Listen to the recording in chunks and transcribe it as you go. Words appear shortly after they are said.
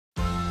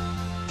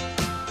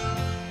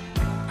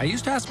I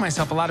used to ask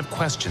myself a lot of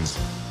questions.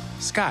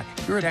 Scott,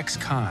 you're at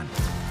ex-con.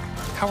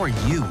 How are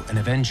you an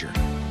Avenger?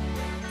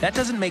 That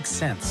doesn't make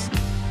sense.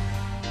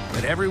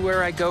 But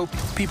everywhere I go,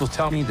 people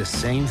tell me the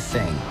same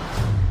thing.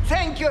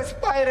 Thank you,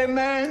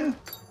 Spider-Man!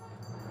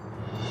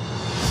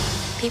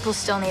 People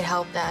still need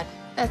help, Dad.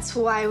 That's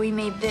why we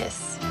made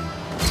this.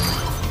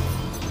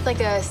 It's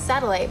like a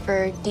satellite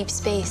for deep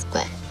space,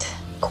 but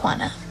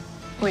quanta.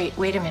 Wait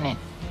a minute.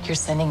 You're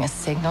sending a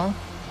signal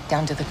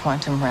down to the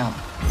quantum realm.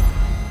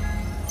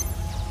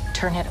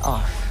 Turn it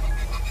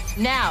off.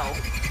 Now!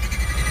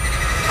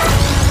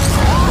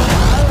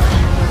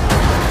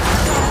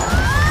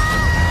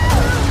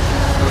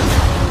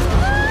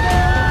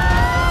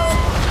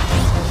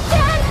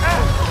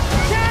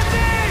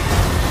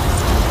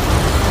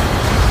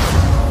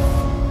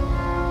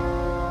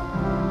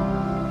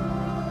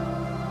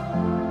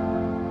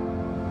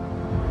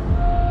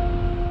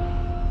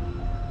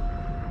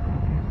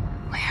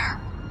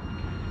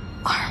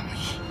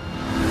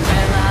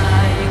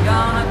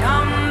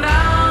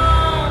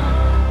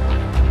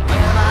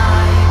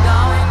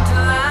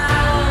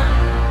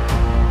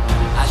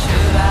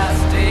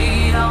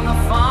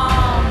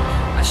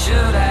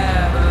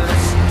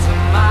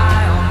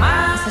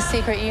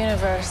 Secret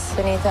universe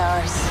beneath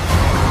ours.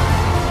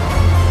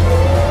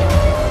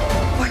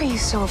 What are you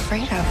so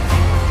afraid of?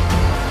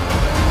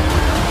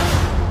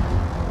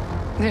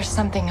 There's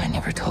something I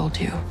never told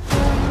you.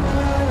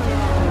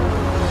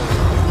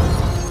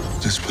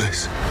 This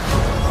place,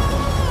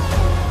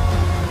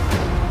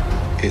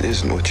 it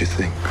isn't what you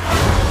think.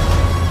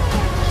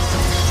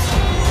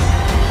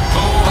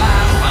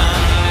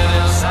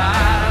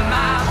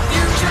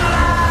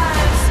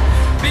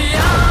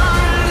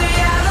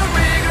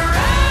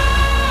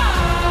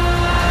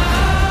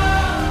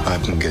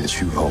 I can get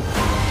you home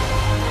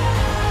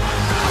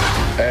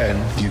and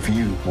give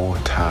you more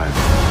time.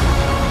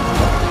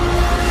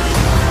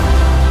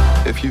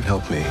 If you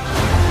help me,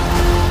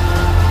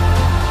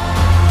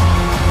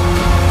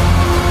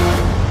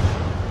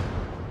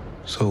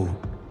 so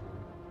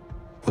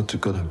what's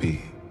it gonna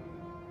be,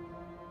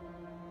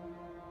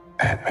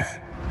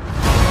 Ant-Man?